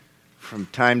From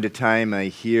time to time, I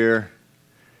hear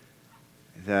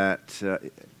a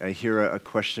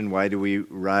question: why do we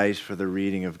rise for the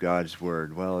reading of God's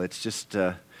Word? Well, it's just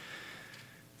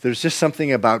there's just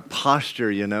something about posture,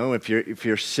 you know. If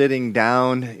you're sitting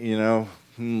down, you know,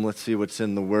 let's see what's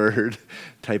in the Word,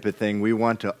 type of thing. We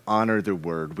want to honor the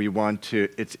Word. We want to.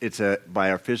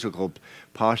 By our physical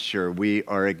posture, we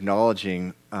are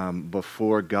acknowledging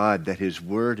before God that His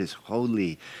Word is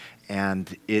holy.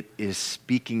 And it is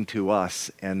speaking to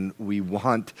us, and we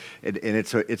want, and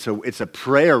it's a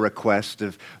prayer request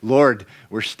of, Lord,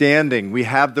 we're standing, we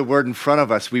have the Word in front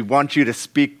of us, we want you to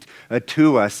speak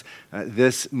to us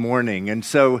this morning. And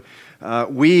so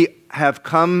we have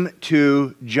come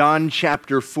to John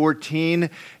chapter 14,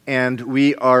 and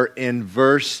we are in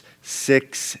verse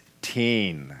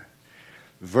 16.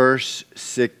 Verse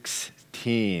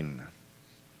 16.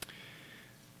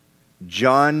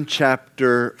 John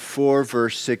chapter 4,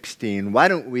 verse 16. Why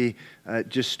don't we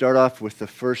just start off with the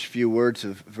first few words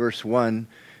of verse 1,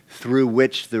 through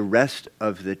which the rest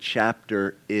of the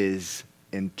chapter is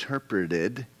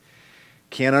interpreted.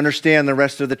 Can't understand the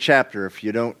rest of the chapter if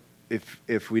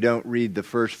we don't read the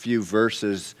first few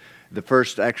verses, the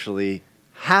first actually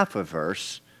half a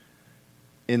verse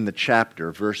in the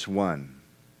chapter, verse 1.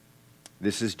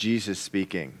 This is Jesus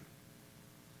speaking.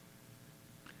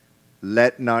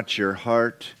 Let not your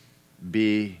heart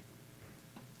be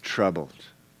troubled.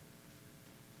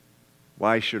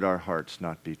 Why should our hearts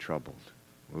not be troubled?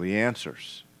 Well, he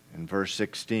answers in verse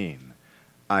 16,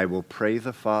 I will pray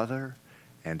the Father,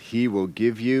 and he will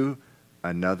give you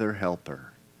another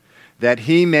helper, that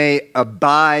he may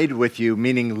abide with you,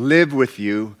 meaning live with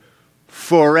you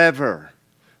forever.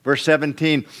 Verse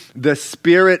 17, the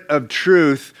Spirit of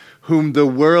truth, whom the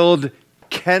world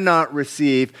cannot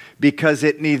receive, because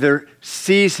it neither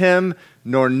sees him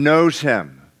nor knows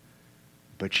him.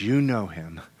 But you know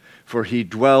him, for he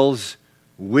dwells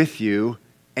with you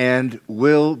and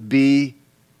will be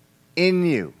in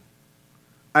you.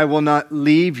 I will not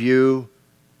leave you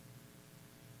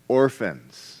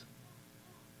orphans.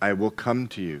 I will come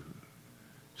to you.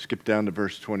 Skip down to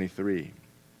verse 23.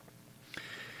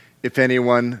 If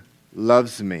anyone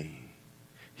loves me,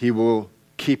 he will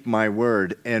keep my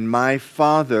word, and my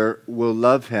Father will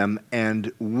love him,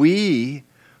 and we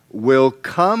will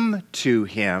come to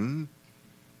him.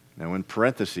 Now, in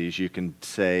parentheses, you can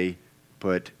say,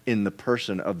 put in the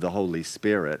person of the Holy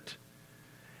Spirit,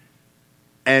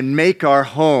 and make our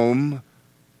home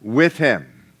with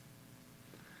him.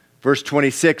 Verse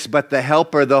 26, but the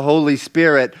Helper, the Holy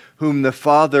Spirit, whom the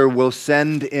Father will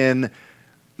send in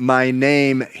my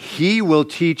name, he will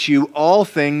teach you all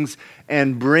things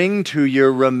and bring to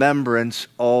your remembrance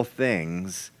all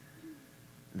things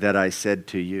that I said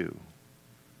to you.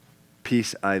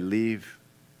 Peace I leave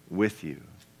with you.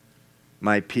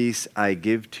 My peace I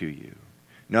give to you.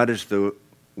 Not as the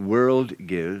world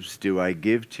gives, do I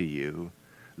give to you.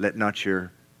 Let not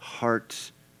your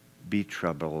hearts be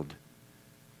troubled,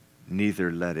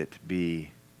 neither let it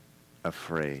be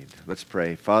afraid. Let's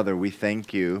pray. Father, we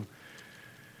thank you.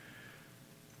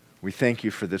 We thank you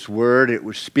for this word. It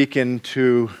was speaking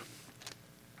to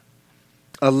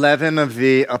 11 of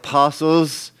the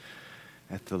apostles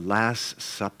at the Last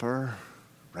Supper,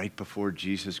 right before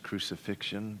Jesus'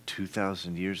 crucifixion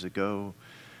 2,000 years ago.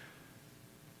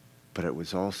 But it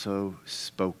was also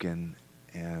spoken,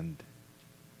 and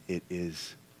it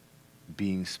is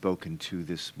being spoken to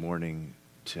this morning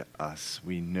to us.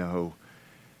 We know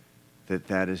that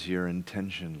that is your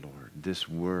intention, Lord. This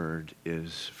word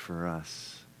is for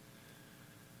us.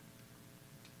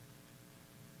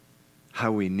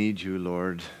 How we need you,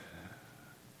 Lord,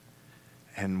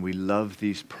 and we love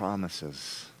these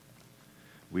promises.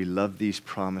 We love these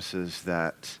promises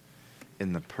that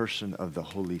in the person of the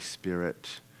Holy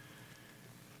Spirit,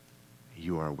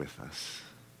 you are with us.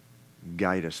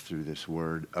 Guide us through this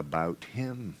word about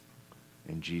him.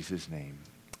 In Jesus' name,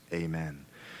 amen.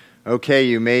 Okay,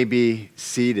 you may be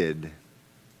seated.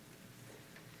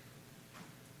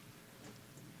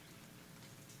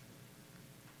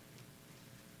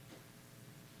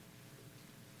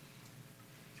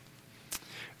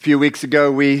 A few weeks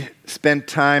ago, we spent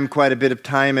quite a bit of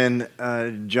time in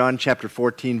John chapter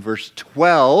 14, verse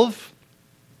 12,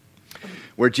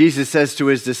 where Jesus says to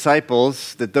his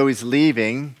disciples that though he's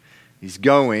leaving, he's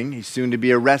soon to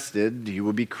be arrested, he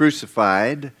will be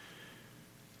crucified.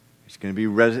 He's going to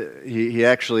be. He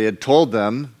actually had told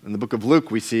them, in the book of Luke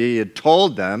we see, he had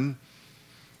told them,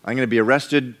 I'm going to be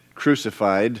arrested,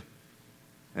 crucified,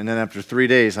 and then after 3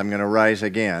 days I'm going to rise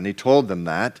again. He told them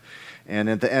that. And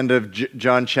at the end of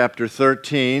John chapter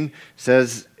 13,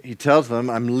 he tells them,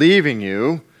 I'm leaving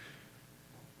you,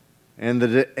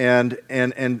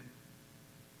 And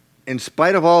in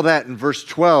spite of all that, in verse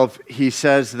 12, he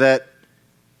says that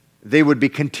they would be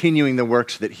continuing the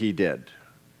works that he did.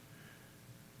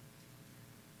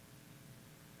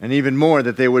 And even more,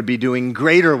 that they would be doing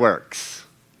greater works.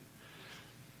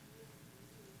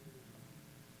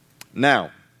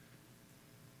 Now,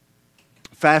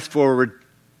 fast forward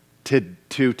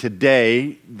to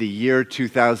today, the year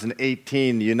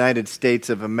 2018, the United States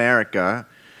of America.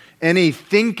 Any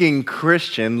thinking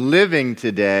Christian living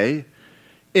today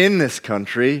in this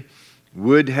country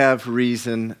would have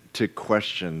reason to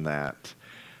question that.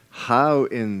 How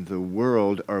in the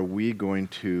world are we going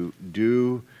to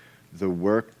do the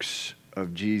works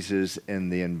of Jesus in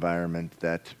the environment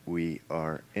that we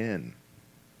are in?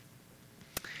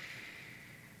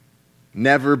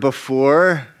 Never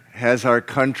before has our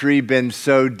country been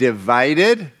so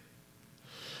divided.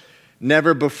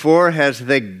 Never before has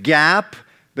the gap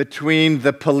between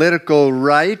the political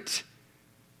right,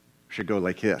 should go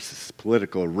like this,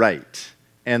 political right,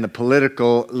 and the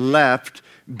political left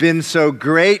been so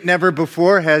great. Never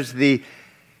before has the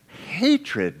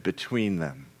hatred between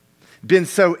them been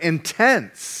so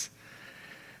intense.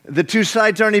 The two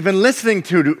sides aren't even listening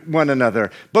to one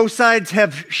another. Both sides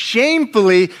have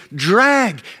shamefully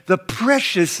dragged the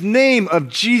precious name of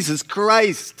Jesus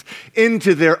Christ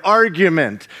into their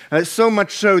argument. So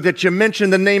much so that you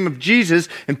mention the name of Jesus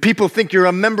and people think you're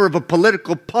a member of a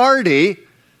political party,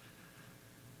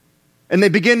 and they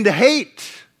begin to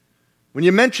hate when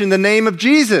you mention the name of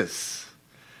Jesus.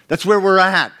 That's where we're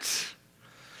at.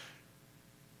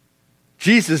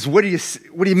 Jesus, what do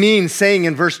you mean saying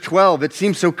in verse 12, it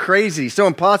seems so crazy, so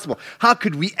impossible. How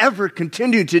could we ever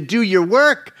continue to do your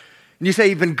work? And you say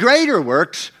even greater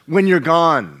works when you're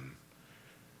gone.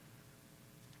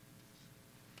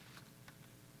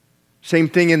 Same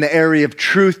thing in the area of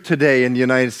truth today in the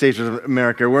United States of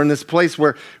America. We're in this place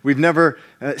where we've never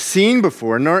seen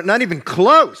before, not even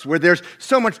close, where there's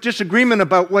so much disagreement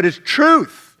about what is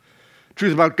truth.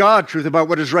 Truth about God, truth about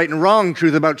what is right and wrong,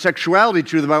 truth about sexuality,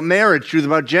 truth about marriage, truth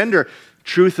about gender,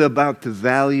 truth about the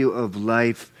value of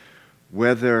life,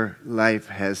 whether life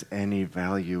has any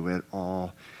value at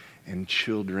all, and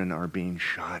children are being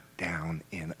shot down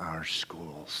in our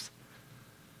schools.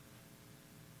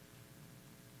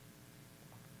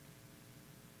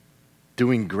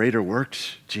 Doing greater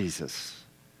works, Jesus.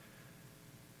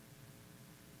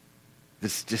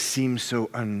 This just seems so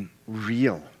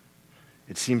unreal.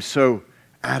 It seems so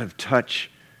out of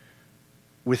touch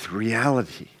with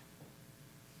reality.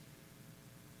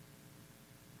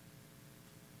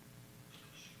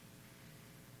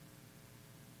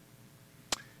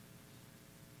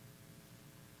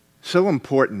 So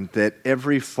important that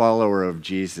every follower of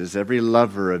Jesus, every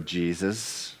lover of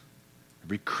Jesus,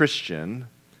 every Christian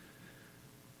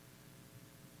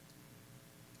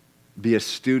be a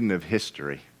student of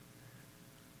history.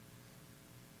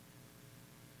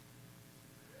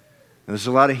 And there's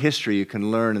a lot of history you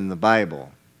can learn in the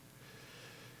Bible.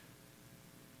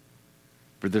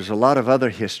 But there's a lot of other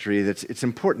history it's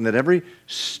important that every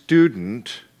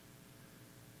student,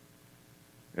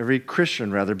 every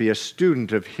Christian rather, be a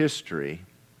student of history.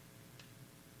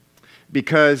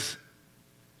 Because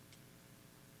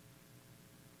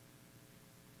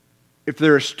if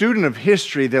they're a student of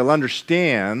history, they'll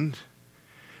understand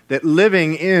that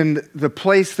living in the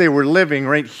place they were living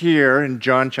right here in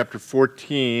John chapter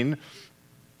 14,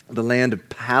 the land of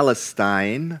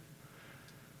Palestine,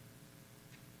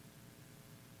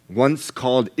 once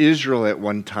called Israel at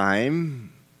one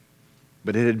time,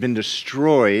 but it had been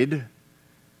destroyed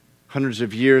hundreds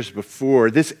of years before.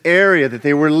 This area that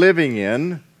they were living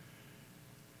in,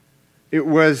 it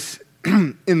was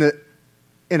in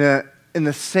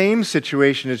the same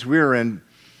situation as we're in.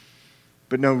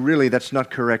 But no, really, that's not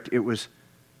correct. It was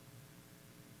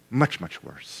much, much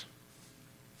worse.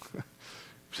 It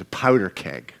was a powder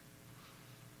keg.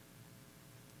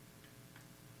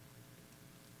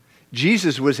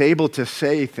 Jesus was able to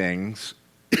say things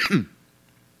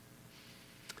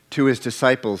to his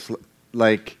disciples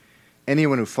like,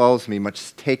 anyone who follows me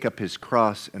must take up his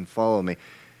cross and follow me.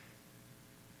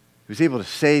 He was able to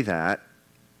say that,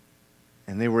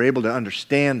 and they were able to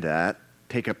understand that,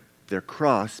 take up their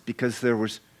cross, because there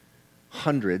was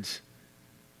hundreds,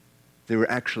 there were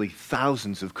actually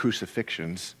thousands of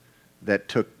crucifixions that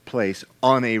took place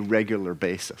on a regular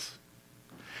basis.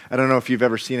 I don't know if you've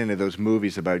ever seen any of those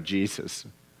movies about Jesus.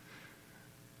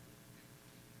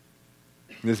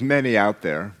 There's many out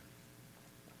there.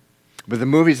 But the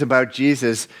movies about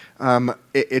Jesus,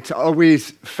 it's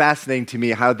always fascinating to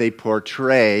me how they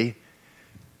portray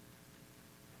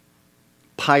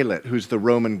Pilate, who's the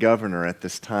Roman governor at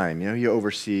this time. He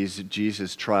oversees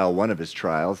Jesus' trial, one of his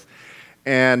trials.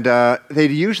 And they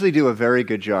usually do a very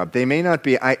good job. They may not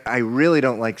be, I really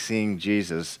don't like seeing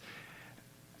Jesus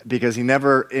because he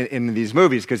never, in these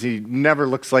movies, because he never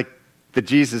looks like the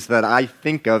Jesus that I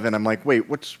think of, and I'm like, wait,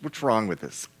 what's wrong with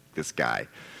this guy?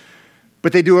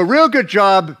 But they do a real good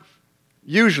job,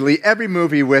 usually, every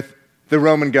movie with the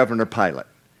Roman governor Pilate.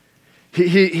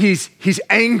 He's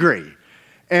angry,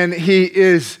 and he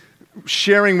is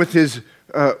sharing with his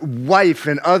wife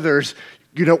and others,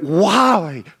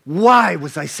 why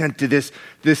was I sent to this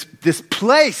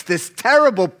place, this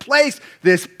terrible place,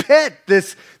 this pit,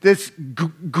 this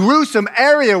gruesome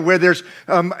area where there's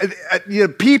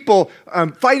people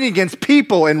fighting against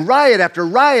people and riot after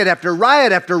riot after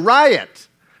riot after riot.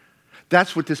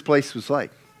 That's what this place was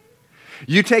like.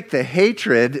 You take the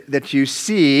hatred that you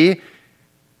see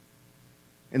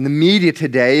in the media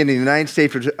today in the United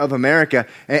States of America,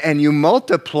 and you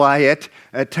multiply it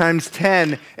times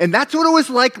 10, and that's what it was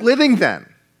like living then.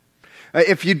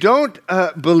 If you don't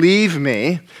believe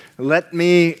me, let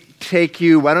me take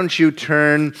you, why don't you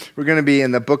turn, we're going to be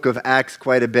in the book of Acts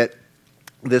quite a bit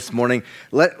this morning.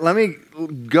 Let me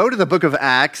go to the book of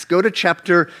Acts, go to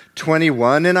chapter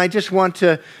 21, and I just want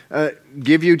to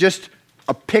give you just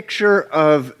a picture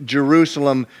of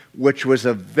Jerusalem, which was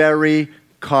a very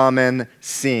common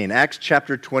scene. Acts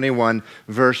chapter 21,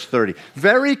 verse 30.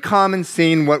 Very common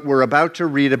scene, what we're about to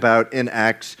read about in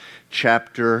Acts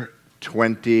chapter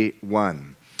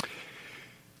 21.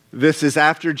 This is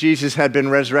after Jesus had been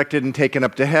resurrected and taken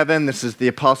up to heaven. This is the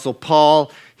Apostle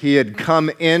Paul. He had come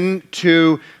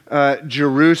into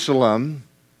Jerusalem.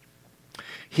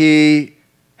 He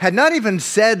had not even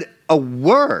said a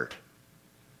word.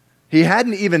 He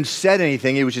hadn't even said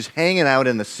anything. He was just hanging out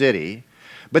in the city.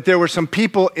 But there were some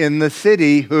people in the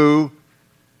city who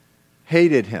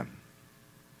hated him.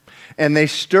 And they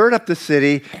stirred up the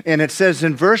city, and it says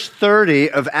in verse 30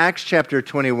 of Acts chapter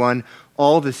 21,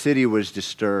 all the city was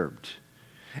disturbed.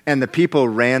 And the people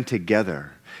ran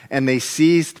together, and they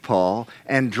seized Paul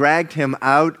and dragged him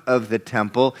out of the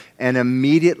temple, and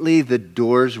immediately the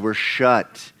doors were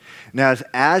shut. Now,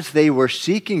 as they were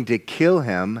seeking to kill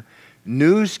him,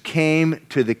 news came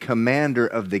to the commander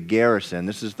of the garrison,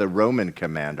 this is the Roman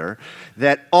commander,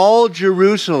 that all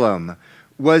Jerusalem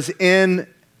was in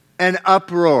an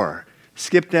uproar.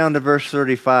 Skip down to verse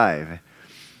 35.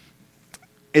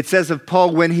 It says of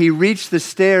Paul, when he reached the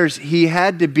stairs, he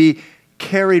had to be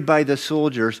carried by the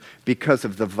soldiers because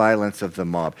of the violence of the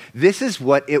mob. This is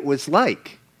what it was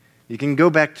like. You can go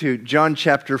back to John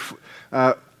chapter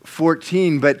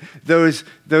 14, but those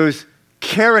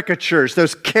caricatures,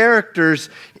 those characters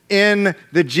in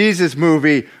the Jesus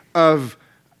movie of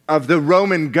the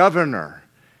Roman governor.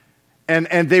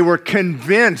 And they were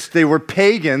convinced, they were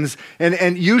pagans,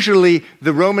 and usually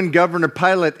the Roman governor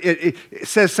Pilate, it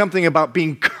says something about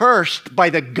being cursed by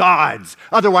the gods.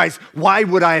 Otherwise, why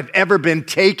would I have ever been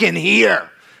taken here?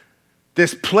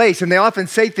 This place. And they often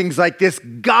say things like this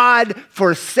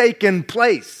God-forsaken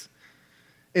place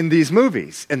in these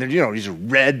movies. And then, he's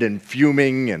red and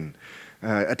fuming and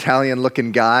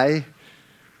Italian-looking guy.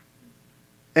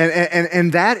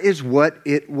 And that is what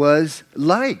it was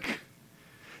like.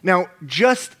 Now,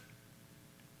 just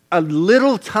a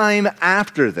little time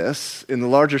after this, in the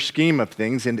larger scheme of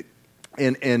things, in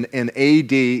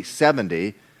AD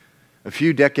 70, a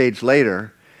few decades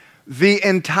later, the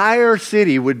entire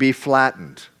city would be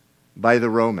flattened by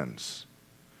the Romans.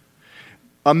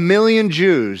 1 million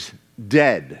Jews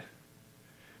dead,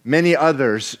 many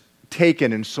others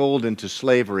taken and sold into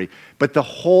slavery, but the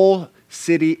whole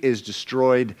city is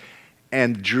destroyed,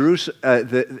 and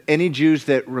any Jews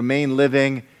that remain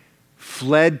living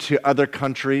fled to other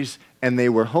countries, and they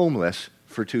were homeless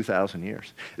for 2,000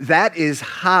 years. That is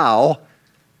how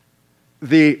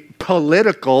the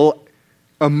political,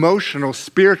 emotional,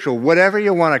 spiritual, whatever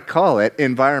you want to call it,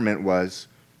 environment was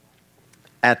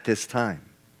at this time.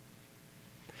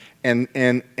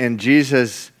 And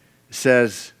Jesus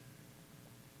says,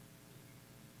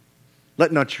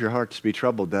 let not your hearts be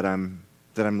troubled that I'm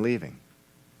leaving.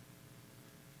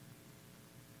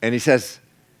 And he says,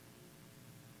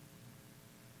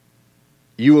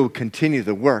 you will continue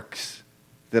the works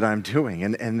that I'm doing.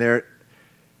 And they're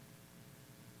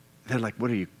like, what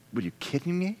are you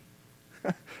kidding me?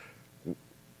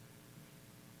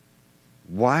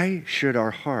 Why should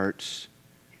our hearts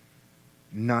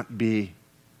not be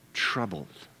troubled?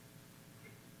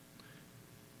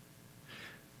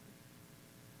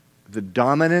 The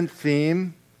dominant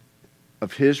theme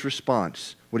of his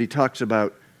response, what he talks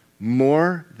about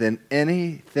more than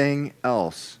anything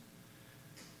else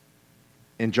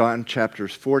in John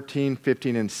chapters 14,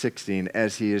 15, and 16,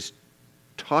 as he is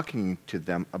talking to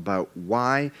them about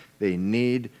why they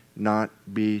need not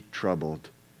be troubled,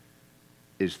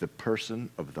 is the person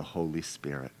of the Holy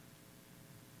Spirit.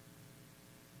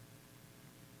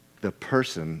 The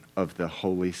person of the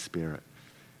Holy Spirit.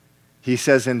 He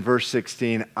says in verse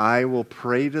 16, I will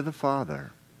pray to the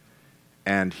Father,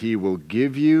 and he will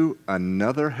give you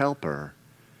another helper,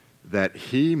 that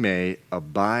he may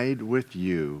abide with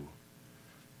you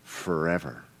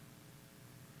forever.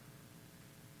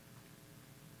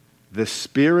 The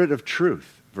Spirit of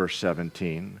truth, verse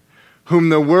 17, whom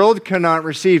the world cannot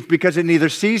receive, because it neither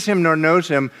sees him nor knows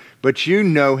him, but you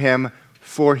know him,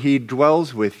 for he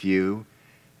dwells with you,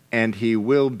 and he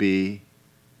will be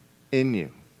in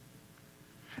you.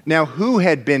 Now, who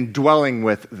had been dwelling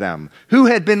with them? Who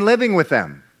had been living with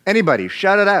them? Anybody?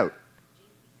 Shout it out.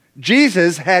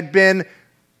 Jesus had been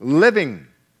living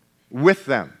with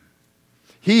them.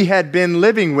 He had been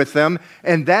living with them,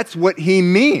 and that's what he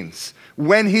means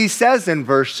when he says in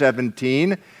verse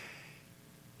 17,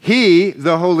 he,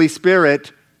 the Holy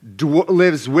Spirit,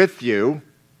 lives with you,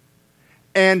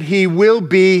 and he will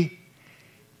be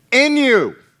in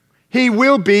you. He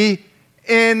will be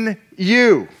in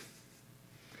you.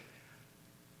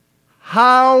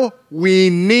 How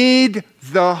we need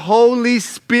the Holy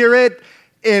Spirit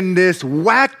in this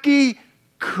wacky,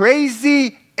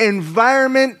 crazy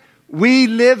environment we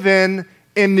live in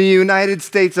the United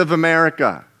States of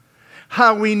America.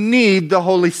 How we need the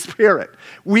Holy Spirit.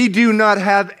 We do not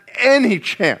have any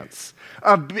chance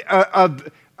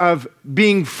of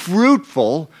being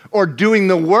fruitful or doing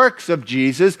the works of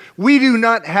Jesus. We do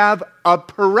not have a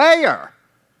prayer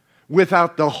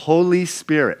without the Holy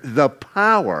Spirit, the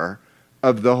power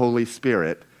of the Holy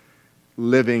Spirit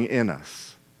living in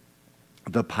us.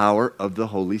 The power of the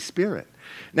Holy Spirit.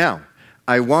 Now,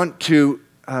 I want to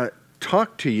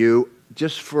talk to you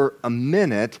just for a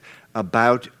minute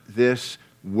about this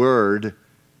word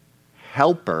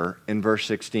helper in verse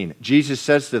 16. Jesus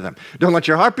says to them, don't let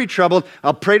your heart be troubled.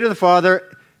 I'll pray to the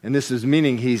Father. And this is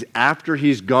meaning after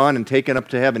he's gone and taken up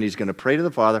to heaven, he's going to pray to the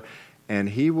Father, and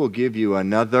he will give you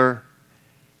another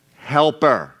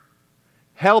helper.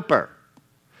 Helper.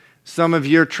 Some of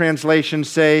your translations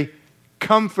say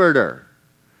comforter.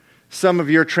 Some of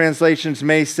your translations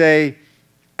may say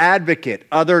advocate.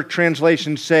 Other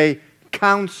translations say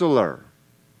counselor.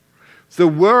 The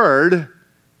word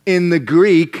in the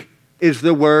Greek is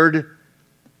the word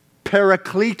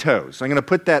parakletos. I'm going to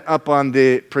put that up on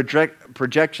the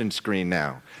projection screen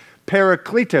now.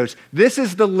 Parakletos. This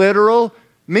is the literal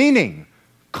meaning.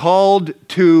 Called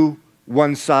to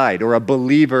one side, or a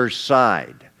believer's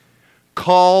side.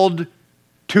 Called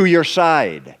to your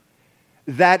side.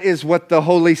 That is what the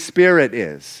Holy Spirit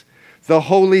is. The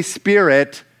Holy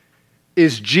Spirit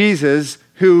is Jesus,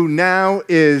 who now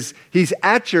he's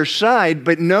at your side,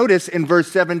 but notice in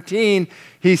verse 17,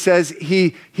 he says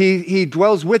he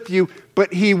dwells with you,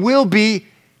 but he will be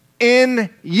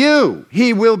in you.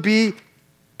 He will be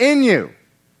in you.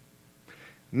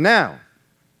 Now,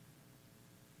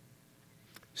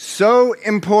 so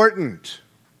important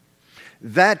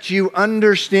that you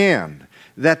understand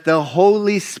that the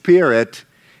Holy Spirit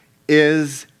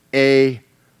is a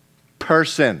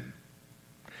person.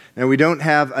 Now, we don't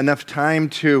have enough time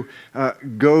to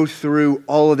go through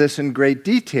all of this in great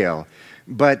detail,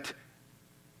 but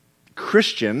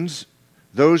Christians,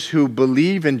 those who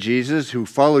believe in Jesus, who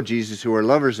follow Jesus, who are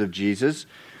lovers of Jesus,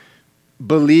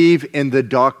 believe in the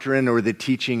doctrine or the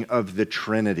teaching of the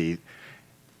Trinity.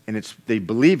 And they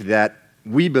believe that,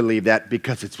 we believe that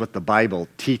because it's what the Bible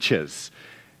teaches.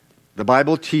 The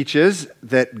Bible teaches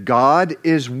that God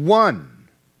is one.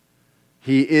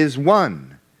 He is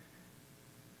one.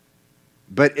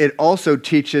 But it also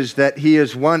teaches that he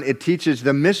is one. It teaches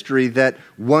the mystery that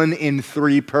one in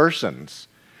three persons.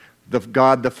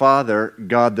 God the Father,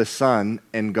 God the Son,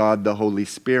 and God the Holy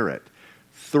Spirit.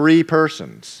 Three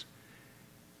persons.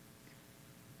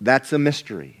 That's a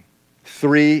mystery.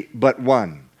 Three but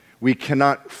one. We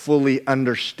cannot fully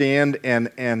understand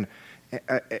and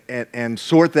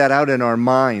sort that out in our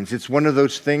minds. It's one of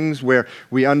those things where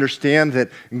we understand that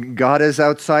God is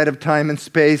outside of time and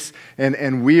space,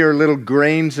 and we are little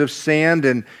grains of sand,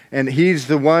 and he's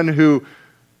the one who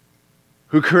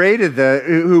created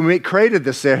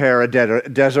the Sahara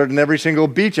Desert and every single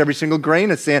beach, every single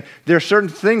grain of sand. There are certain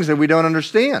things that we don't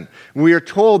understand. We are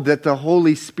told that the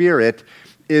Holy Spirit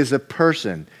is a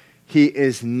person. He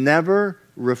is never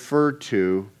referred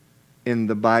to in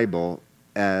the Bible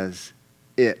as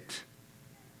it.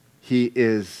 He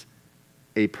is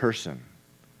a person.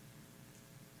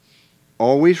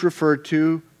 Always referred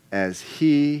to as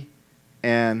he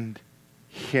and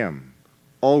him,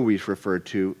 always referred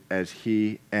to as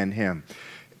he and him.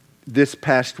 This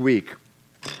past week,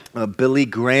 Billy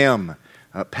Graham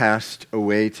passed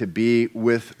away to be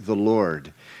with the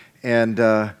Lord. And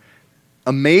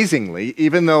amazingly,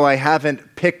 even though I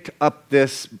haven't picked up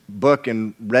this book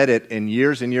and read it in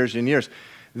years and years and years,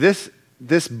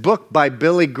 this book by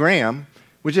Billy Graham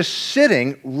was just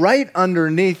sitting right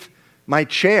underneath my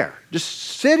chair, just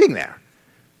sitting there.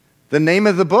 The name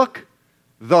of the book,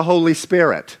 The Holy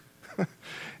Spirit.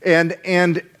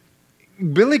 and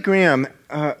Billy Graham,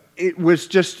 it was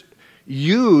just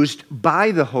used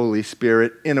by the Holy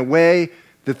Spirit in a way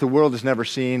that the world has never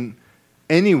seen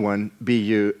anyone be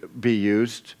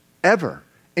used ever,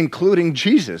 including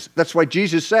Jesus. That's why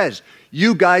Jesus says,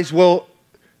 you guys will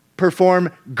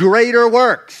perform greater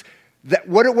works.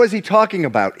 What was he talking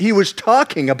about? He was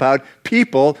talking about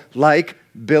people like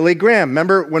Billy Graham.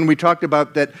 Remember when we talked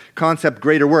about that concept,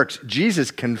 greater works?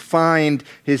 Jesus confined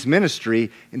his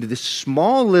ministry into this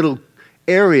small little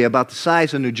area about the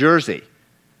size of New Jersey.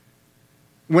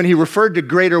 When he referred to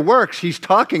greater works, he's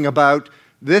talking about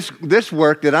this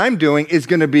work that I'm doing is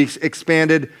going to be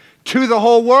expanded to the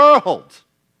whole world.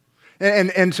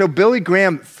 And so Billy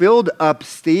Graham filled up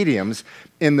stadiums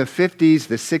in the 50s,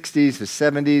 the 60s, the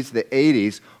 70s, the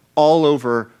 80s, all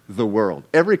over the world,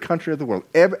 every country of the world,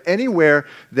 anywhere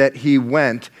that he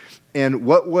went. And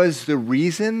what was the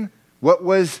reason? What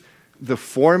was the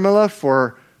formula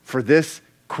for this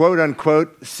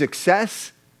quote-unquote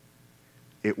success?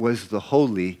 It was the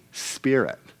Holy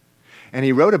Spirit. And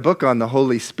he wrote a book on the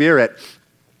Holy Spirit,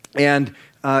 and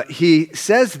he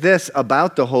says this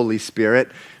about the Holy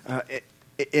Spirit, and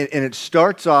it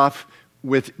starts off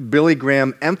with Billy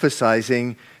Graham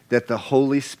emphasizing that the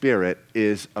Holy Spirit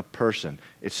is a person.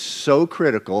 It's so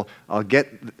critical. I'll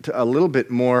get to a little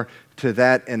bit more to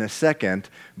that in a second,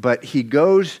 but he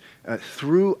goes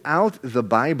throughout the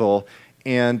Bible,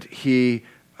 and he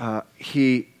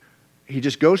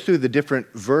just goes through the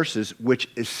different verses which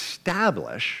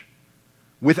establish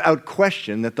without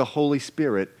question that the Holy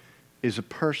Spirit is a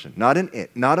person, not an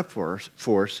it, not a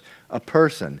force, a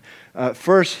person.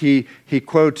 First, he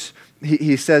quotes,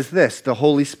 he says this, the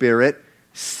Holy Spirit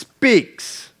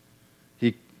speaks.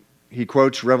 He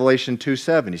quotes Revelation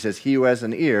 2:7. He says, he who has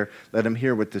an ear, let him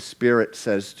hear what the Spirit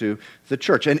says to the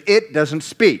church. And it doesn't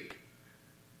speak.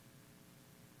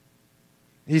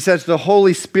 He says the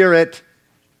Holy Spirit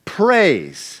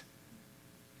prays.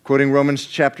 Quoting Romans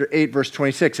chapter 8, verse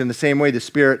 26, in the same way the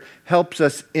Spirit helps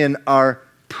us in our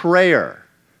prayer.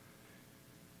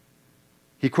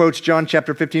 He quotes John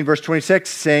chapter 15, verse 26,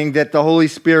 saying that the Holy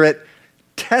Spirit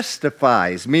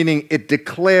testifies, meaning it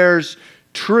declares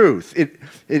truth.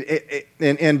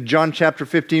 In John chapter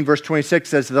 15, verse 26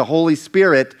 says the Holy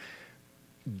Spirit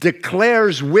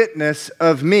declares witness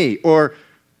of me, or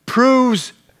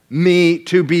proves me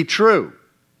to be true.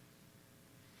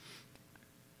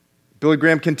 Billy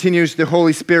Graham continues, the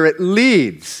Holy Spirit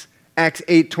leads. Acts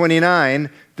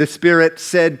 8:29, the Spirit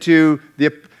said to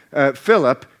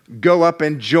Philip, go up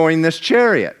and join this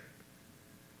chariot.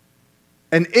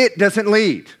 And it doesn't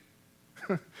lead.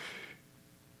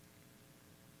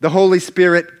 The Holy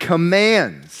Spirit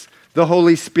commands. The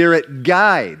Holy Spirit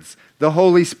guides. The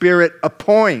Holy Spirit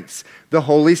appoints. The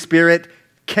Holy Spirit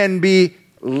can be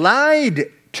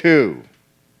lied to.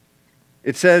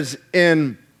 It says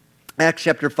in Acts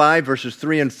chapter 5, verses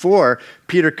 3 and 4,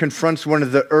 Peter confronts one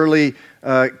of the early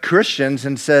Christians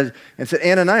and said,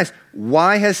 Ananias,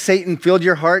 why has Satan filled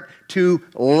your heart to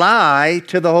lie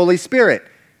to the Holy Spirit?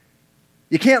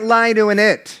 You can't lie to an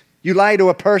it. You lie to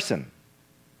a person.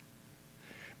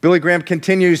 Billy Graham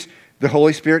continues, the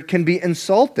Holy Spirit can be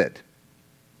insulted.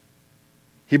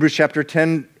 Hebrews chapter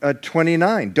 10,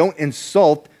 29, don't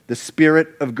insult the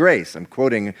Spirit of grace. I'm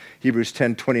quoting Hebrews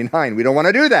 10:29. We don't want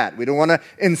to do that. We don't want to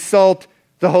insult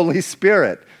the Holy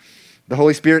Spirit. The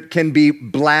Holy Spirit can be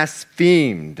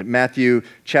blasphemed. Matthew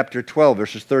chapter 12,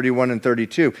 verses 31 and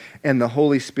 32. And the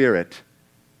Holy Spirit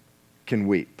can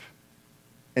weep.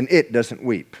 And it doesn't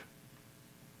weep.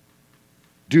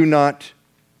 Do not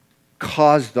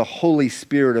cause the Holy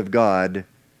Spirit of God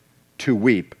to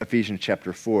weep. Ephesians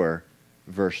chapter 4,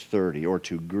 verse 30, or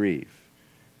to grieve.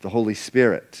 The Holy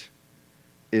Spirit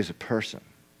is a person.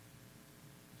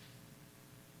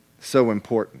 So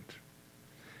important.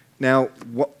 Now,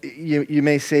 you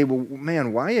may say, well,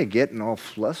 man, why are you getting all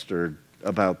flustered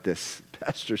about this,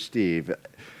 Pastor Steve?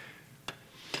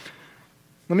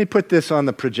 Let me put this on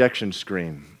the projection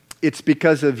screen. It's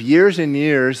because of years and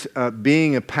years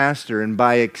being a pastor, and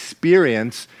by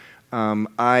experience,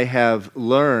 I have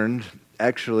learned,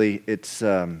 actually,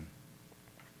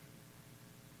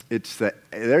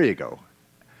 there you go.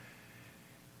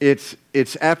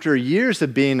 it's after years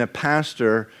of being a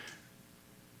pastor,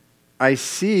 I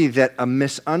see that a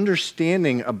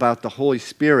misunderstanding about the Holy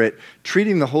Spirit,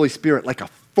 treating the Holy Spirit like a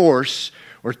force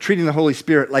or treating the Holy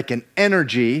Spirit like an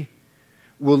energy,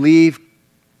 will leave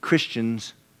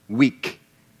Christians weak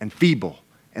and feeble,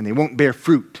 and they won't bear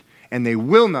fruit, and they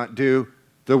will not do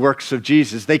the works of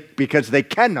Jesus because they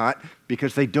cannot,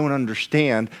 because they don't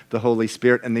understand the Holy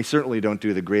Spirit, and they certainly don't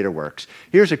do the greater works.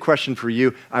 Here's a question for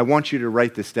you. I want you to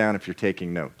write this down if you're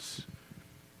taking notes.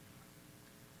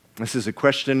 This is a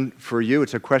question for you.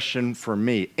 It's a question for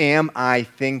me. Am I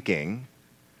thinking,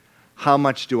 how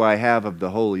much do I have of the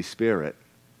Holy Spirit?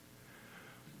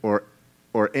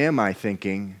 Or am I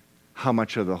thinking, how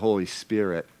much of the Holy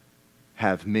Spirit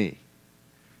have me?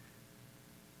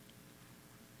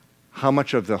 How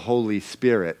much of the Holy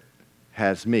Spirit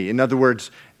has me? In other words,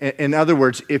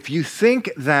 if you think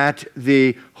that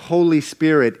the Holy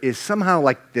Spirit is somehow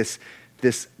like this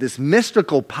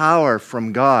mystical power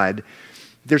from God,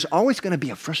 there's always going to be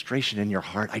a frustration in your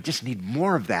heart. I just need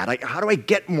more of that. How do I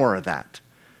get more of that?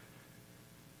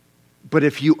 But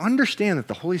if you understand that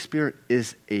the Holy Spirit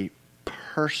is a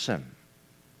person,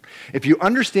 if you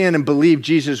understand and believe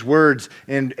Jesus' words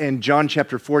in John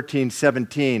chapter 14,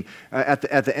 17, at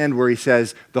the end where he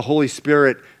says, the Holy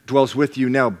Spirit dwells with you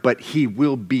now, but he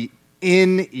will be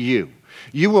in you.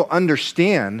 You will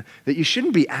understand that you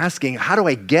shouldn't be asking, how do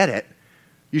I get it?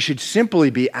 You should simply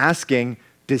be asking,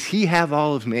 does he have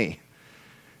all of me?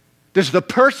 Does the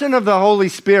person of the Holy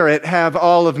Spirit have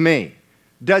all of me?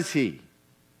 Does he?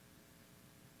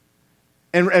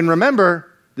 And remember,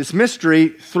 this mystery,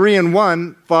 3 in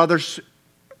 1, Father,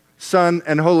 Son,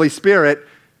 and Holy Spirit,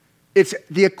 it's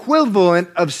the equivalent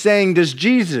of saying, does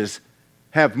Jesus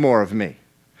have more of me?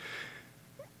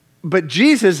 But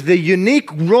Jesus, the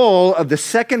unique role of the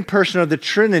second person of the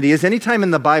Trinity is anytime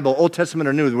in the Bible, Old Testament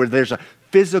or New, where there's a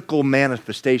physical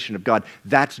manifestation of God,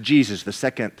 that's Jesus, the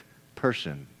second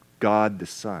person, God the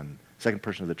Son, second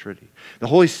person of the Trinity. The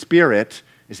Holy Spirit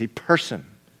is a person.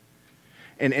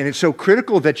 And it's so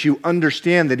critical that you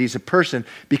understand that he's a person.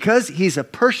 Because he's a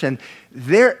person,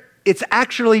 it's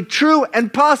actually true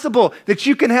and possible that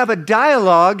you can have a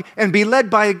dialogue and be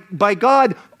led by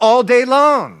God all day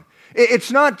long. It's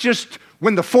not just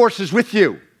when the force is with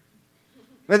you.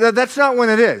 That's not when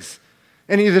it is.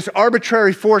 And this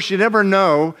arbitrary force, you never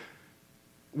know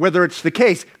whether it's the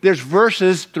case. There's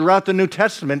verses throughout the New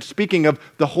Testament speaking of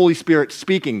the Holy Spirit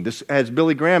speaking. This, as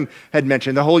Billy Graham had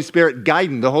mentioned, the Holy Spirit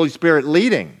guiding, the Holy Spirit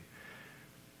leading.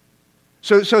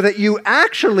 So that you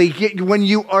actually, when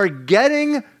you are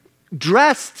getting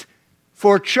dressed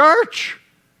for church,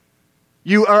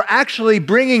 you are actually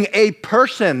bringing a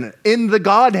person in the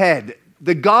Godhead,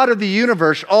 the God of the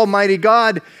universe, Almighty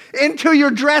God, into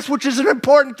your dress, which is an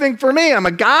important thing for me. I'm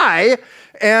a guy,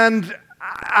 and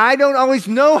I don't always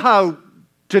know how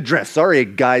to dress. Sorry,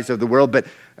 guys of the world, but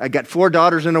I got 4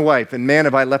 daughters and a wife, and man,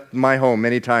 have I left my home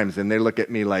many times, and they look at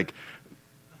me like,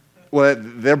 well,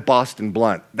 they're Boston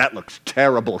Blunt. That looks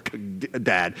terrible,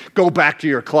 Dad. Go back to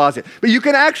your closet. But you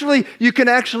can actually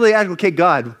ask, okay,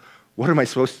 God, what am I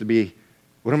supposed to be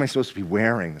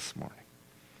wearing this morning?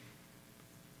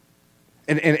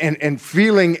 And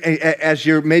feeling as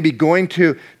you're maybe going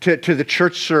to the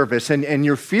church service and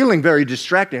you're feeling very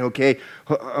distracting. Okay,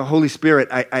 Holy Spirit,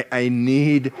 I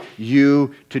need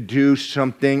you to do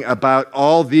something about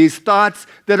all these thoughts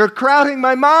that are crowding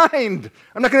my mind.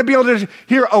 I'm not going to be able to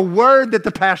hear a word that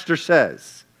the pastor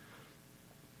says.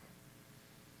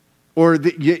 Or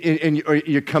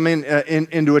you come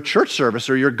into a church service,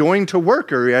 or you're going to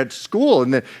work, or you're at school,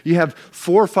 and you have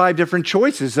 4 or 5 different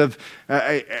choices of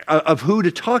who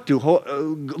to talk to.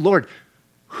 Lord,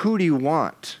 who do you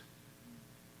want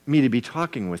me to be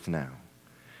talking with now?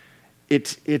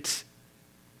 It's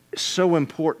so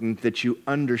important that you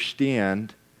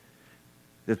understand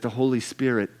that the Holy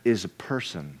Spirit is a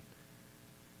person.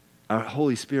 Our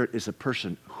Holy Spirit is a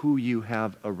person who you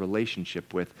have a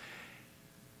relationship with.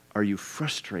 Are you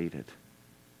frustrated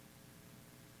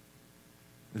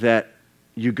that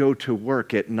you go to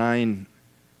work at 9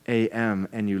 a.m.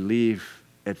 and you leave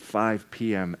at 5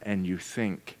 p.m. and you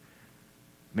think,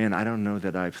 man, I don't know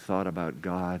that I've thought about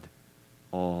God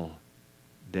all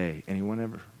day. Anyone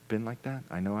ever been like that?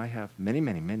 I know I have many,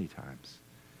 many, many times.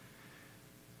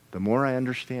 The more I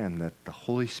understand that the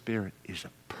Holy Spirit is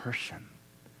a person.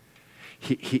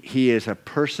 He is a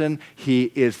person.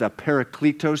 He is a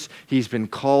parakletos. He's been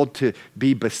called to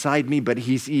be beside me, but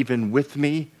he's even with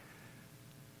me.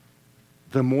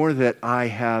 The more I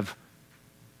have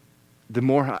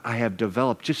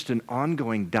developed just an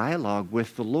ongoing dialogue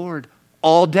with the Lord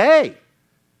all day.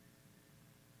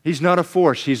 He's not a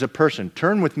force, he's a person.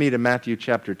 Turn with me to Matthew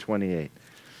chapter 28.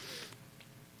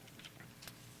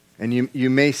 And you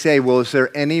may say, well, is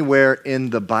there anywhere in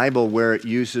the Bible where it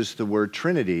uses the word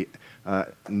Trinity?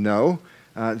 No,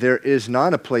 there is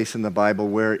not a place in the Bible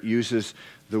where it uses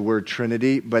the word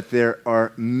Trinity, but there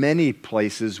are many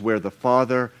places where the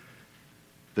Father,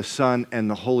 the Son, and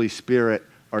the Holy Spirit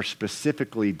are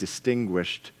specifically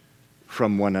distinguished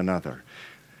from one another.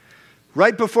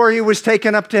 Right before he was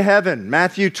taken up to heaven,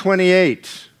 Matthew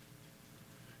 28,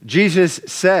 Jesus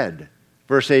said,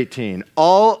 verse 18,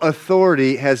 all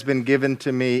authority has been given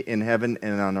to me in heaven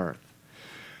and on earth.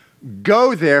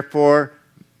 Go therefore,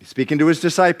 speaking to his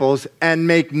disciples, and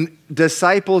make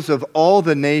disciples of all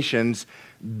the nations,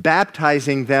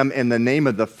 baptizing them in the name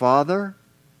of the Father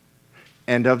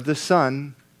and of the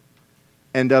Son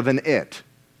and of an it.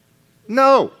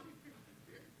 No.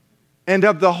 And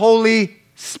of the Holy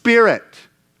Spirit.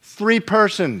 3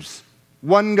 persons,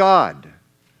 one God.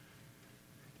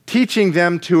 Teaching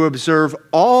them to observe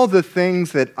all the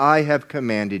things that I have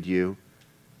commanded you.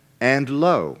 And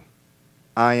lo,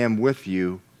 I am with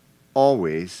you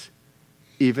always,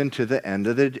 even to the end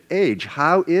of the age.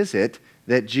 How is it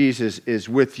that Jesus is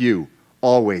with you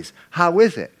always? How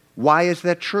is it? Why is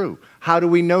that true? How do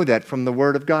we know that from the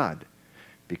Word of God?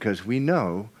 Because we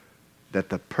know that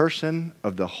the person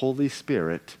of the Holy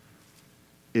Spirit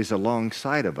is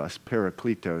alongside of us,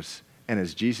 Parakletos, and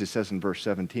as Jesus says in verse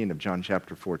 17 of John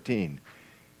chapter 14,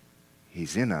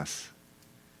 he's in us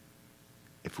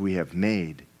if we have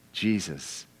made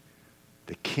Jesus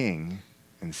the King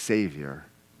and Savior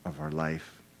of our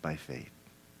life by faith.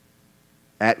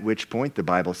 At which point the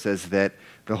Bible says that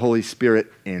the Holy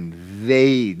Spirit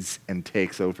invades and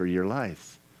takes over your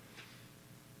life.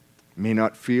 It may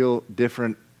not feel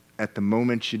different at the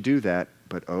moment you do that,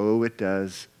 but oh, it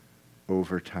does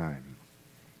over time.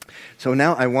 So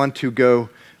now I want to go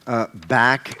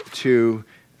back to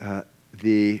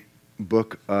the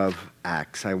book of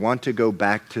Acts. I want to go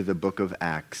back to the book of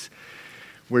Acts,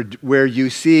 where you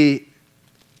see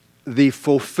the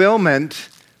fulfillment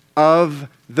of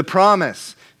the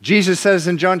promise. Jesus says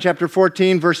in John chapter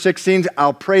 14, verse 16,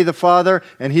 I'll pray the Father,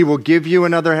 and he will give you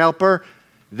another helper,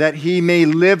 that he may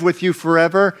live with you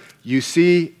forever. You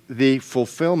see the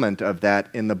fulfillment of that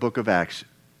in the book of Acts,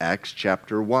 Acts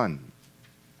chapter 1.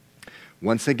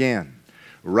 Once again,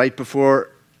 right before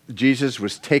Jesus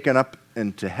was taken up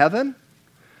into heaven,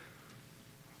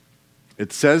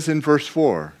 it says in verse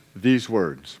 4 these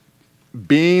words,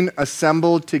 being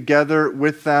assembled together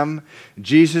with them,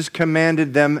 Jesus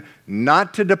commanded them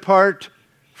not to depart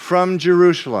from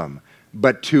Jerusalem,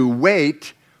 but to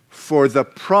wait for the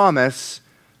promise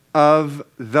of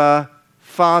the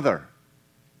Father.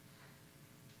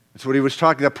 That's what he was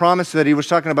talking, the promise that he was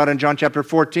talking about in John chapter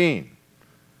 14.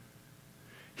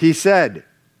 He said,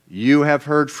 you have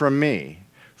heard from me,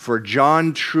 for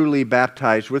John truly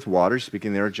baptized with water,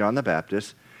 speaking there of John the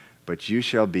Baptist, but you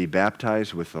shall be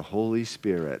baptized with the Holy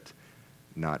Spirit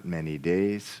not many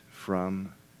days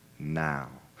from now.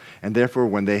 And therefore,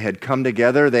 when they had come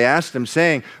together, they asked him,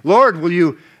 saying, Lord, will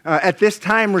you at this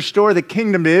time restore the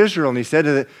kingdom to Israel? And he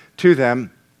said to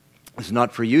them, it's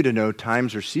not for you to know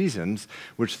times or seasons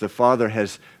which the Father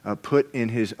has put in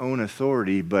his own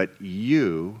authority, but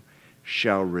you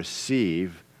shall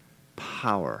receive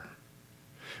power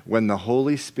when the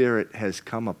Holy Spirit has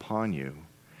come upon you,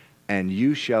 and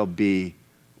you shall be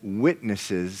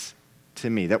witnesses to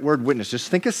me. That word witness, just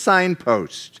think a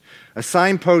signpost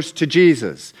to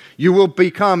Jesus. You will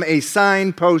become a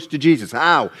signpost to Jesus.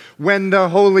 How? When the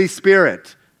Holy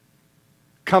Spirit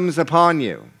comes upon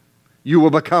you, you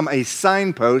will become a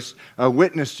signpost, a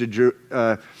witness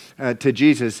to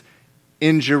Jesus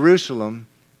in Jerusalem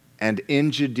and in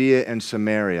Judea and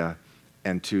Samaria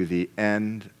and to the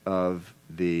end of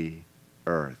the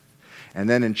earth. And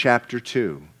then in chapter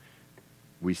 2,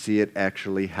 we see it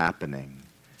actually happening.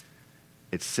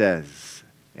 It says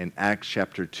in Acts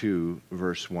chapter 2,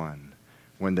 verse 1,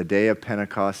 when the day of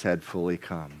Pentecost had fully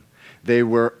come, they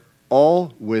were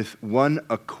all with one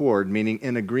accord, meaning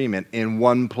in agreement, in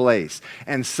one place.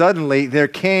 And suddenly there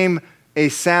came a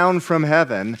sound from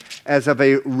heaven as of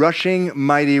a rushing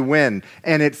mighty wind,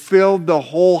 and it filled the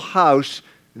whole house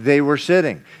they were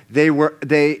sitting.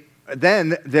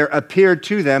 Then there appeared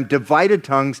to them divided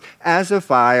tongues as of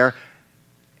fire,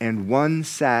 and one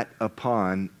sat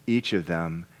upon each of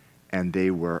them, and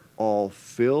they were all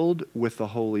filled with the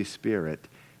Holy Spirit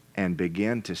and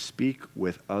began to speak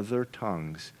with other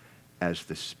tongues as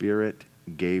the Spirit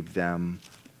gave them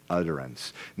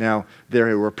utterance. Now,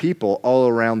 there were people all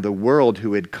around the world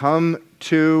who had come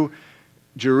to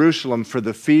Jerusalem for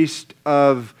the Feast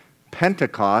of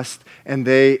Pentecost, and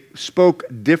they spoke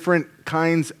different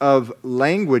kinds of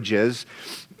languages,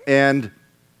 and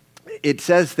it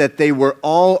says that they were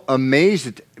all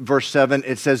amazed. Verse 7,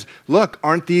 it says, look,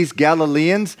 aren't these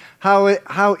Galileans? How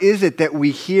is it that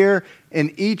we hear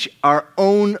in each our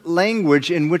own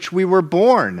language in which we were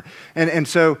born? And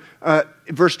so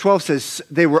verse 12 says,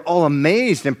 they were all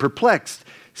amazed and perplexed,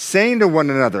 saying to one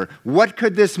another, what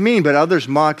could this mean? But others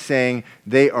mocked, saying,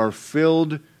 they are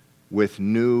filled with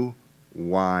new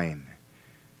wine.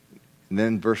 And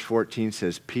then verse 14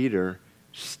 says, Peter,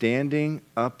 standing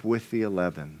up with the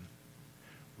 11,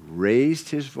 raised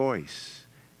his voice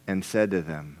and said to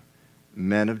them,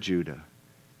 men of Judah,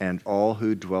 and all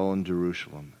who dwell in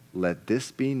Jerusalem, let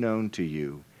this be known to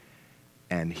you,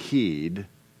 and heed,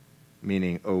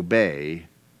 meaning obey,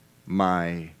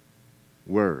 my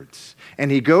words.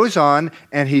 And he goes on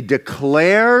and he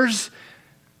declares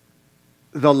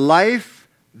the life,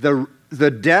 the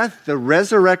death, the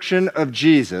resurrection of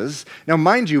Jesus. Now,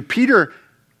 mind you, Peter,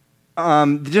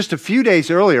 just a few days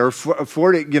earlier,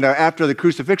 after the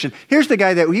crucifixion, here's the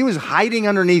guy that he was hiding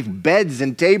underneath beds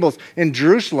and tables in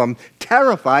Jerusalem,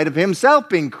 terrified of himself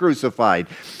being crucified.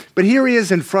 But here he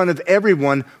is in front of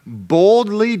everyone,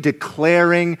 boldly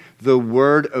declaring the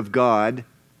word of God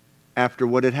after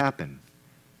what had happened,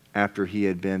 after he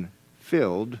had been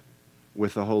filled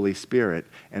with the Holy Spirit.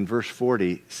 And verse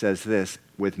 40 says this,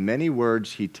 with many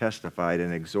words he testified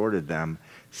and exhorted them,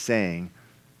 saying,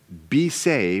 be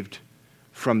saved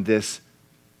from this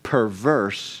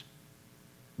perverse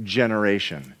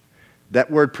generation. That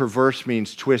word perverse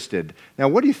means twisted. Now,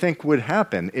 what do you think would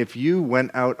happen if you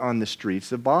went out on the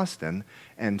streets of Boston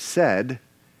and said,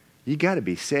 you got to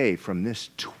be saved from this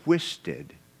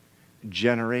twisted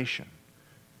generation?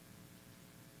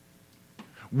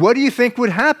 What do you think would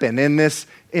happen in this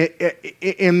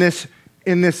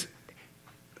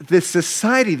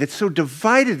society that's so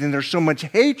divided, and there's so much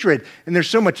hatred, and there's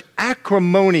so much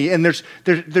acrimony, and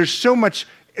there's so much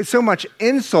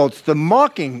insults, the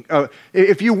mocking?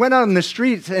 If you went out on the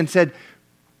streets and said,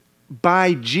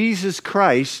 by Jesus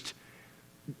Christ,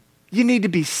 you need to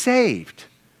be saved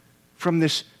from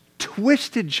this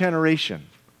twisted generation.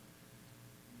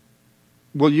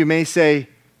 Well, you may say,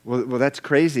 well, that's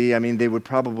crazy. I mean, they would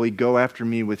probably go after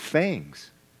me with fangs.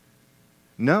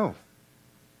 No.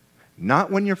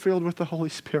 Not when you're filled with the Holy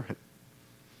Spirit.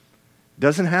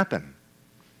 Doesn't happen.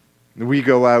 We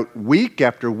go out week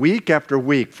after week after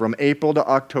week from April to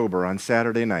October on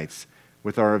Saturday nights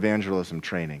with our evangelism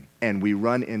training, and we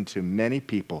run into many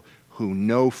people who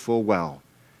know full well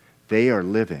they are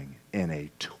living in a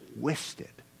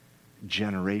twisted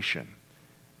generation,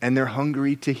 and they're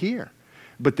hungry to hear.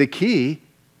 But the key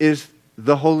is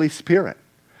the Holy Spirit.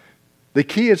 The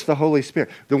key is the Holy Spirit.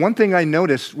 The one thing I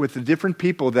noticed with the different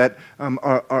people that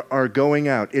are going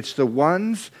out, it's the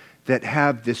ones that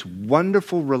have this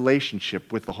wonderful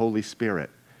relationship with the Holy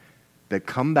Spirit that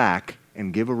come back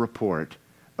and give a report.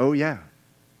 Oh yeah,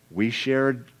 we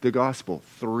shared the gospel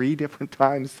 3 different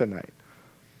times tonight.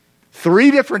 3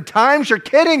 different times? You're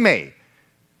kidding me.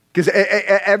 Because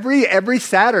every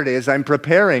Saturday as I'm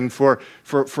preparing for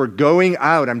going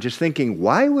out, I'm just thinking,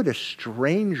 why would a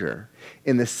stranger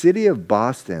in the city of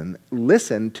Boston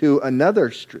listen to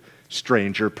another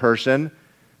stranger person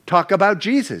talk about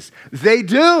Jesus? They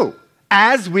do,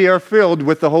 as we are filled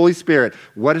with the Holy Spirit.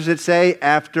 What does it say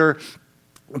after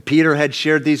Peter had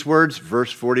shared these words?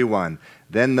 Verse 41,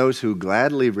 then those who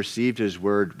gladly received his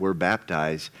word were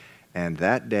baptized, and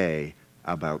that day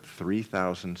about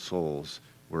 3,000 souls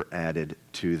were added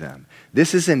to them.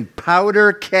 This is in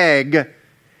Powder Keg,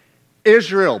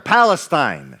 Israel,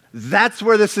 Palestine. That's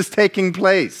where this is taking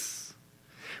place.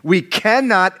 We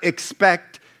cannot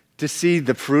expect to see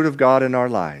the fruit of God in our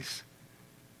lives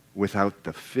without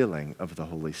the filling of the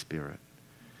Holy Spirit,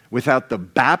 without the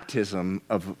baptism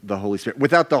of the Holy Spirit,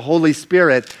 without the Holy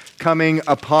Spirit coming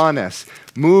upon us.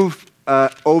 Move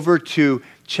over to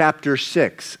chapter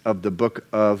 6 of the book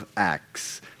of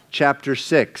Acts. Chapter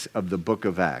 6 of the book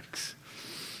of Acts.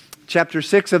 Chapter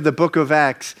 6 of the book of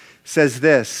Acts says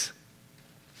this.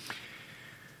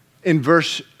 In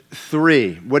verse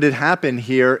 3, what had happened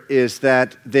here is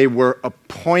that they were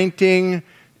appointing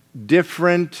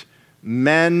different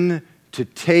men to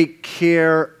take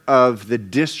care of the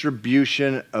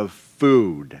distribution of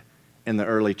food in the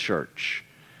early church.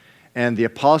 And the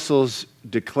apostles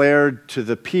declared to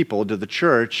the people, to the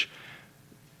church,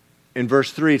 in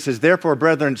verse 3, it says, therefore,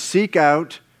 brethren, seek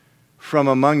out from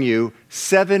among you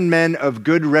 7 men of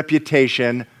good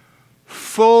reputation,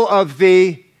 full of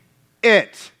the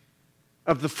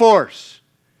of the force.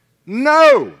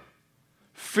 No!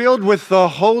 Filled with the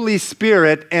Holy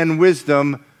Spirit and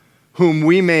wisdom, whom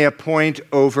we may appoint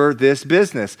over this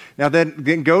business. Now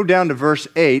then go down to verse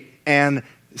 8, and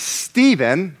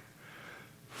Stephen,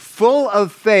 full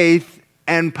of faith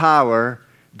and power,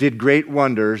 did great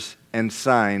wonders and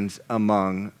signs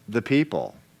among the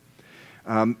people.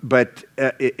 But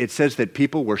it says that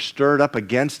people were stirred up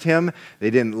against him. They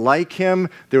didn't like him.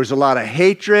 There was a lot of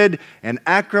hatred and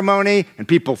acrimony and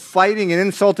people fighting and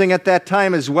insulting at that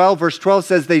time as well. Verse 12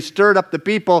 says they stirred up the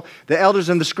people, the elders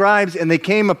and the scribes, and they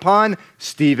came upon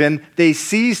Stephen. They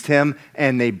seized him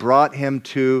and they brought him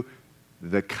to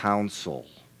the council.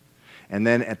 And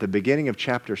then at the beginning of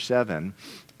chapter 7,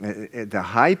 the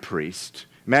high priest,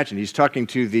 imagine he's talking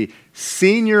to the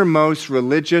senior most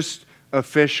religious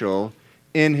official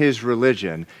in his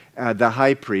religion, the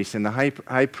high priest. And the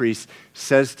high priest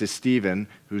says to Stephen,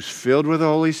 who's filled with the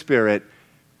Holy Spirit,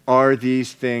 "Are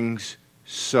these things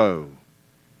so?"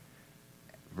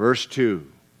 Verse 2,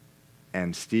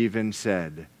 and Stephen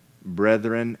said,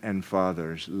 "Brethren and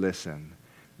fathers, listen.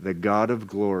 The God of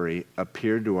glory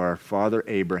appeared to our father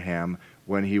Abraham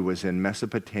when he was in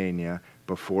Mesopotamia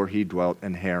before he dwelt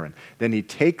in Haran." Then he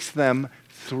takes them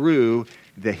through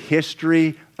the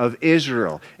history of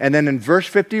Israel. And then in verse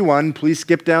 51, please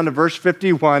skip down to verse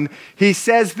 51, he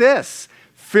says this,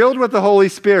 filled with the Holy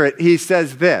Spirit, he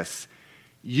says this,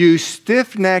 "You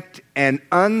stiff-necked and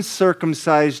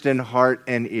uncircumcised in heart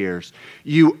and ears,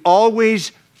 you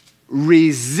always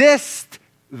resist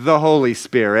the Holy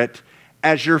Spirit,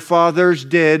 as your fathers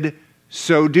did,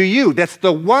 so do you." That's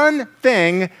the one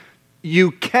thing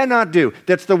you cannot do.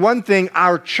 That's the one thing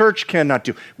our church cannot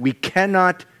do. We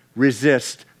cannot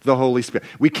resist the Holy Spirit.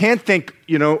 We can't think,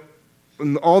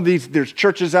 there's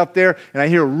churches out there, and I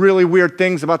hear really weird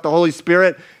things about the Holy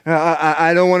Spirit.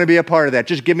 I don't want to be a part of that.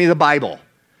 Just give me the Bible.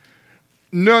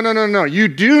 No. You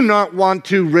do not want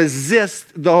to resist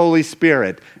the Holy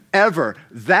Spirit, ever.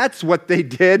 That's what they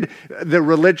did, the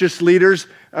religious leaders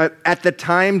at the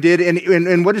time did.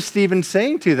 And what is Stephen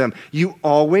saying to them? You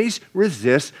always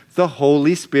resist the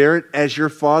Holy Spirit as your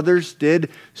fathers did,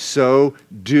 so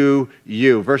do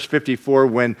you. Verse 54,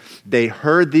 when they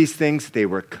heard these things, they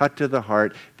were cut to the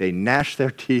heart. They gnashed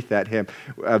their teeth at him.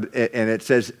 And it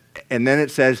says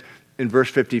in verse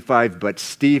 55, but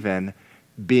Stephen,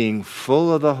 being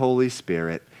full of the Holy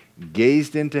Spirit,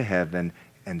 gazed into heaven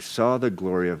and saw the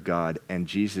glory of God and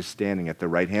Jesus standing at the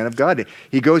right hand of God.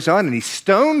 He goes on and he's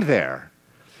stoned there.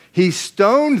 He's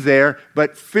stoned there,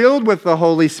 but filled with the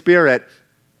Holy Spirit,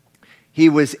 he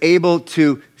was able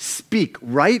to speak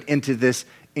right into this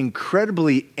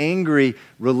incredibly angry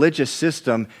religious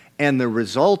system. And the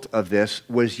result of this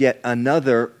was yet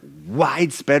another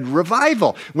widespread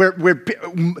revival where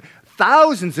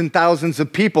thousands and thousands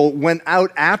of people went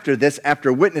out after this,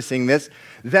 after witnessing this,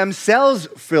 themselves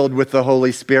filled with the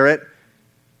Holy Spirit,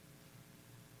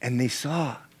 and they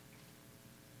saw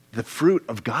the fruit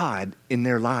of God in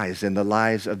their lives, in the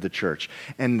lives of the church.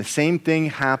 And the same thing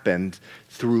happened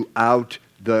throughout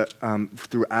the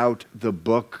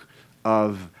book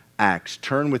of Acts.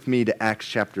 Turn with me to Acts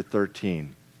chapter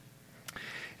 13.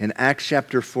 In Acts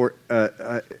chapter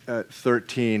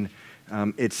 13,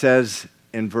 it says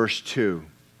in verse 2,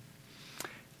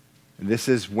 this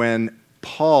is when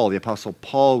Paul, the Apostle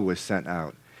Paul, was sent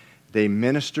out. They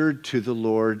ministered to the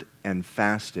Lord and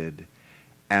fasted,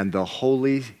 and the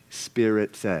Holy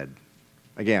Spirit said,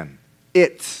 again,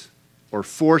 it's or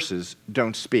forces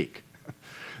don't speak.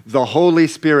 The Holy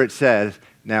Spirit says,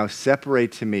 now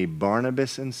separate to me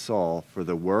Barnabas and Saul for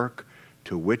the work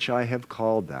to which I have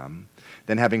called them.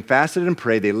 Then having fasted and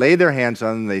prayed, they laid their hands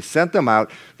on them, they sent them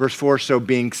out. Verse 4, so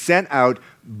being sent out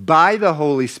by the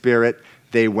Holy Spirit,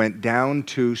 they went down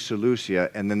to Seleucia,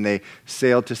 and then they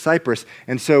sailed to Cyprus.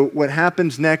 And so what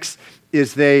happens next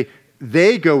is they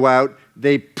go out,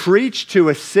 they preach to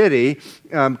a city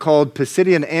called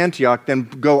Pisidian Antioch, then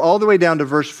go all the way down to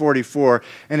verse 44,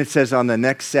 and it says on the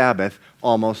next Sabbath,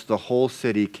 almost the whole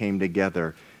city came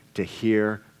together to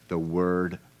hear the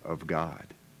word of God.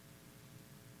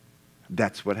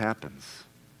 That's what happens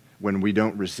when we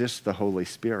don't resist the Holy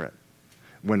Spirit,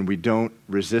 when we don't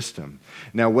resist him.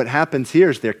 Now, what happens here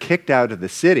is they're kicked out of the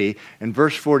city. And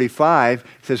verse 45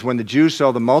 says, when the Jews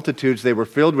saw the multitudes, they were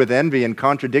filled with envy and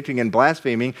contradicting and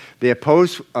blaspheming. They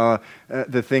opposed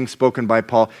the things spoken by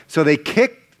Paul. So they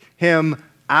kicked him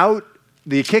out.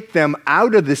 They kicked them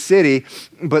out of the city.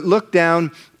 But look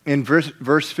down in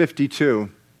verse 52.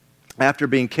 After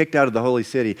being kicked out of the holy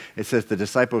city, it says the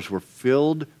disciples were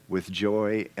filled with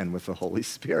joy and with the Holy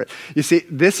Spirit. You see,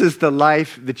 this is the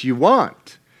life that you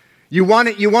want. You want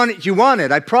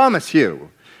it, I promise you.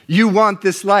 You want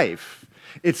this life.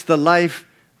 It's the life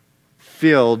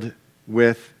filled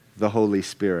with the Holy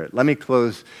Spirit. Let me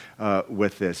close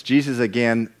with this. Jesus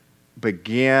again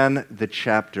began the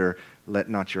chapter, "Let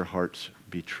not your hearts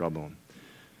be troubled."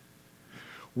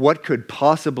 What could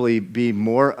possibly be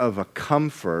more of a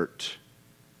comfort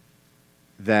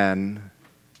than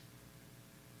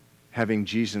having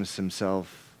Jesus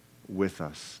himself with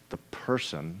us, the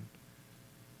person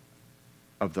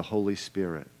of the Holy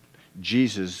Spirit?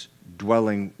 Jesus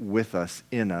dwelling with us,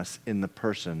 in the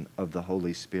person of the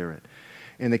Holy Spirit.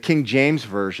 In the King James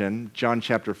Version, John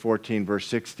chapter 14, verse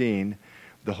 16,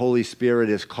 the Holy Spirit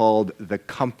is called the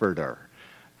Comforter.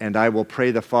 "And I will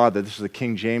pray the Father," this is the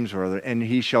King James Version, "and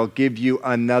he shall give you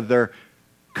another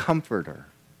Comforter,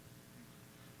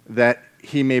 that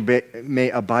he may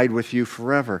abide with you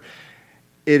forever."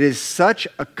 It is such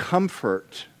a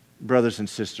comfort, brothers and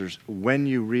sisters, when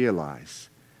you realize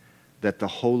that the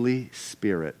Holy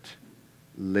Spirit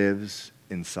lives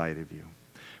inside of you.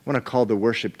 I want to call the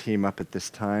worship team up at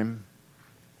this time,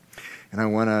 and I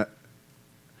want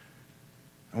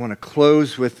to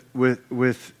close with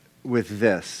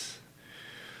this.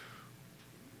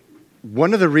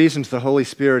 One of the reasons the Holy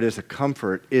Spirit is a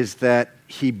comfort is that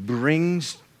he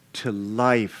brings to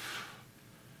life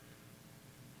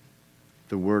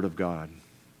the Word of God.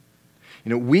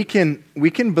 You know, we can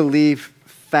believe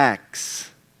facts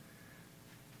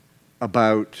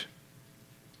about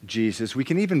Jesus. We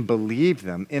can even believe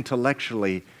them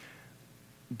intellectually,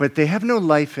 but they have no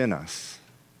life in us.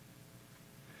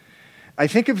 I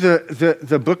think of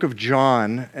the book of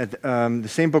John, the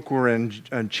same book we're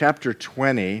in chapter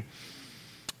 20.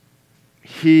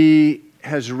 He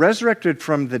has resurrected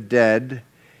from the dead.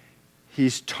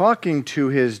 He's talking to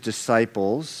his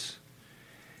disciples,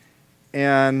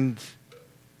 and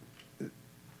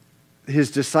his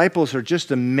disciples are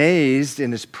just amazed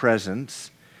in his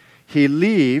presence. He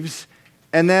leaves,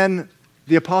 and then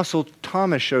the apostle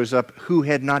Thomas shows up, who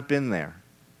had not been there.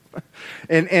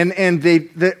 And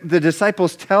the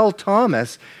disciples tell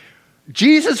Thomas,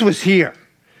 Jesus was here.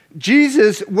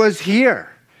 Jesus was here.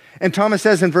 And Thomas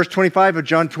says in verse 25 of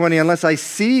John 20, unless I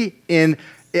see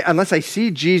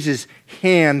Jesus'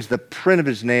 hands, the print of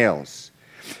his nails,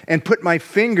 and put my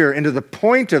finger into the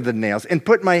point of the nails, and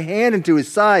put my hand into his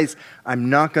sides, I'm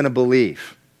not going to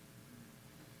believe.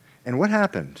 And what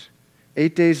happened?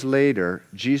 8 days later,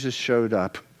 Jesus showed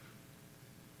up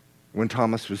when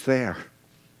Thomas was there.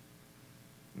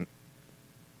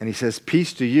 And he says,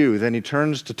 "Peace to you." Then he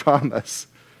turns to Thomas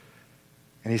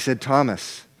and he said,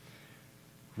 "Thomas,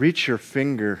 reach your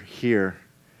finger here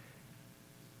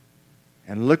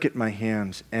and look at my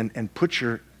hands, and put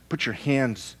your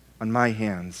hands on my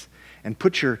hands, and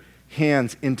put your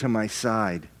hands into my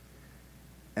side,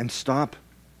 and stop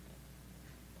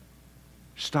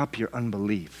your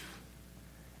unbelief."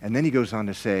 And then he goes on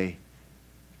to say,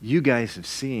 "You guys have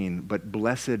seen, but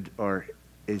blessed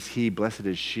is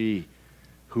she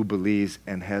who believes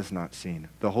and has not seen."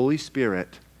 The Holy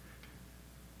Spirit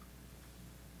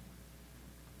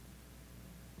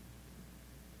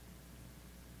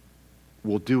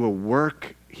will do a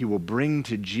work. He will bring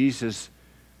Jesus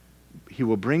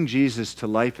to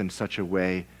life in such a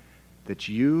way that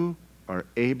you are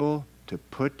able to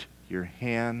put your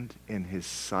hand in his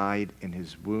side, in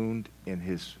his wound, in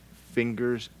his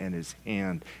fingers and his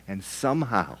hand, and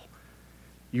somehow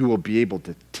you will be able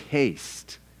to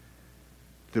taste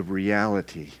the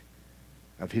reality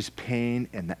of his pain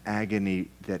and the agony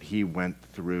that he went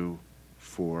through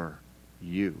for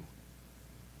you.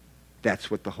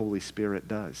 That's what the Holy Spirit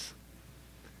does.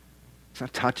 It's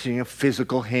not touching a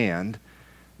physical hand,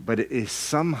 but it is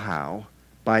somehow,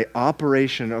 by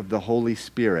operation of the Holy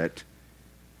Spirit,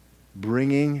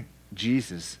 bringing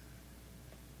Jesus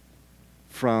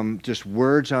from just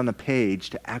words on the page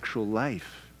to actual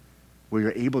life, where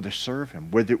you're able to serve him,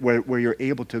 where you're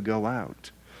able to go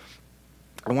out.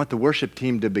 I want the worship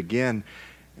team to begin,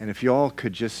 and if you all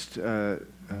could just,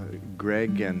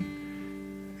 Greg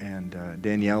and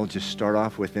Danielle, just start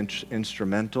off with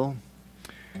instrumental.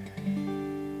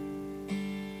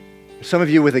 Some of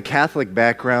you with a Catholic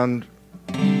background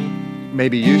may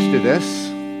be used to this.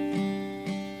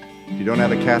 If you don't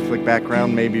have a Catholic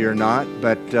background, maybe you're not,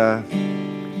 but I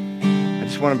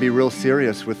just want to be real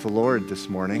serious with the Lord this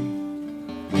morning.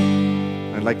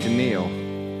 I'd like to kneel.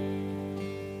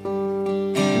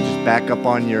 You can just back up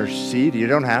on your seat. You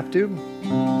don't have to.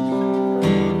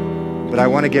 But I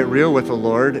want to get real with the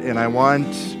Lord, and I want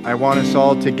us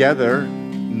all together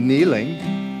kneeling,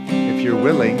 if you're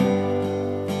willing,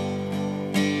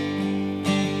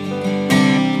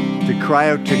 to cry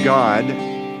out to God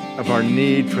of our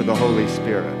need for the Holy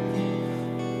Spirit.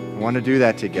 I want to do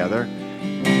that together.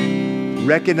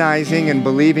 recognizing and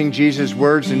believing Jesus'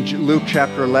 words in Luke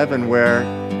chapter 11 where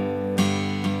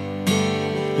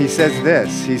he says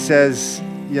this. He says,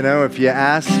 if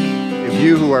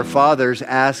you who are fathers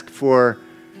ask for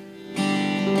an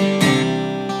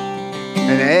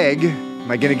egg,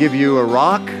 am I going to give you a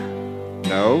rock?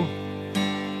 No.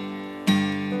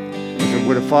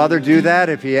 Would a father do that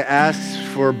if he asks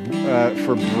for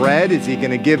bread? Is he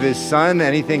going to give his son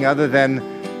anything other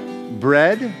than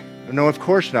bread? No, of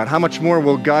course not. How much more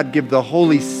will God give the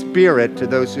Holy Spirit to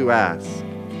those who ask?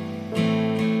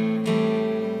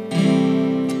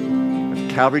 At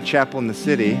Calvary Chapel in the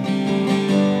city,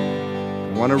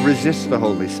 I want to resist the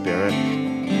Holy Spirit.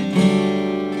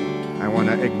 I want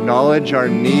to acknowledge our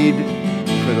need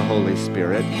for the Holy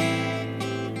Spirit.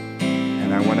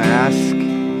 And I want to ask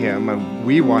Him, and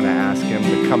we want to ask Him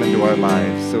to come into our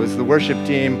lives. So as the worship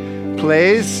team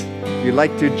plays, if you'd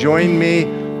like to join me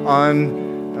on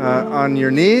our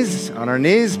knees,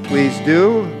 please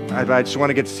do. I just want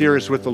to get serious with the